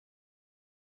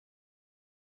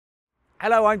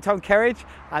Hello, I'm Tom Kerridge,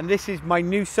 and this is my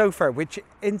new sofa, which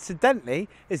incidentally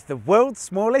is the world's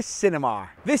smallest cinema.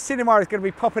 This cinema is going to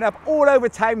be popping up all over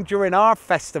town during our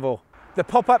festival. The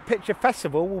Pop-Up Picture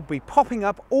Festival will be popping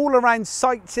up all around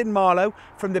sites in Marlow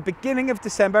from the beginning of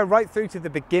December right through to the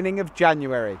beginning of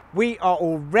January. We are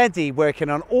already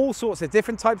working on all sorts of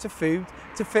different types of food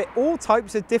to fit all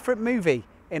types of different movie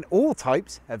in all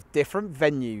types of different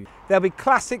venues. There'll be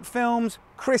classic films,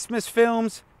 Christmas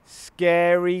films,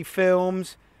 scary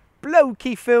films,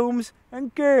 blokey films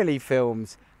and girly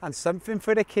films, and something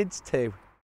for the kids too.